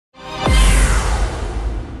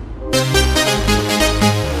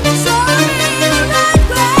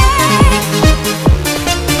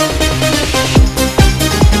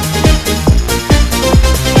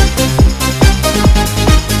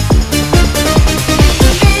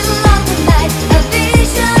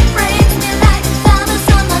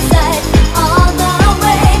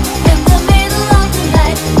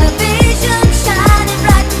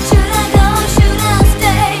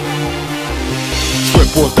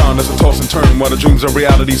sound as a toss and turn while the dreams of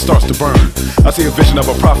reality starts to burn. I see a vision of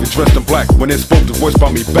a prophet dressed in black. When it spoke, the voice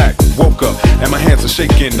brought me back. Woke up and my hands are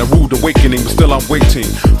shaking, a rude awakening, but still I'm waiting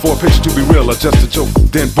for a picture to be real or just a joke.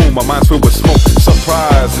 Then boom, my mind's filled with smoke.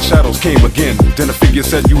 Surprise, the shadows came again. Then a figure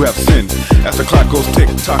said, you have sinned. As the clock goes tick,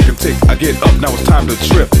 tock and tick, I get up, now it's time to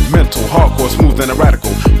trip. Mental, hardcore, smooth and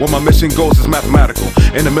radical. Where my mission goes is mathematical.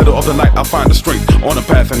 In the middle of the night, I'll find the strength on a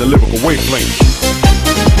path in the lyrical wavelength.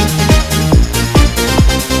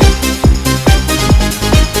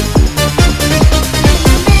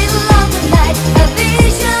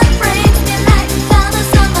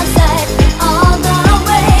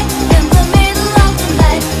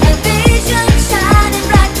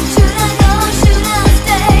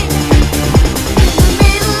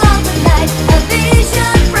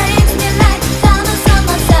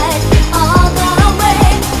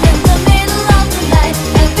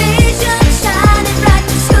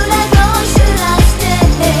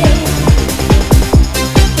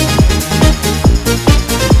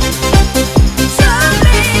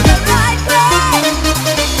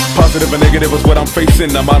 Positive and negative is what I'm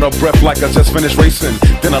facing. I'm out of breath like I just finished racing.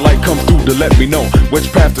 Then a light comes through to let me know which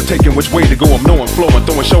path to take and which way to go. I'm knowing, flowing,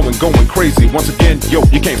 throwing, showing, going crazy. Once again, yo,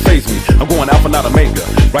 you can't faze me. I'm going alpha, not omega.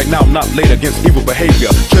 Right now, I'm not late against evil behavior.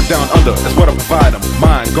 Trip down under, that's what I provide them.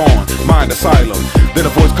 Mind gone, mind asylum. Then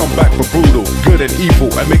a voice come back for brutal, good and evil,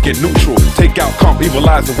 and make it neutral. Take out comp, evil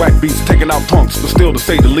lies and whack beats, taking out punks, but still to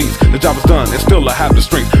say the least, the job is done, and still I have the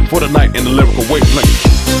strength for the night in the lyrical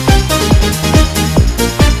wavelength.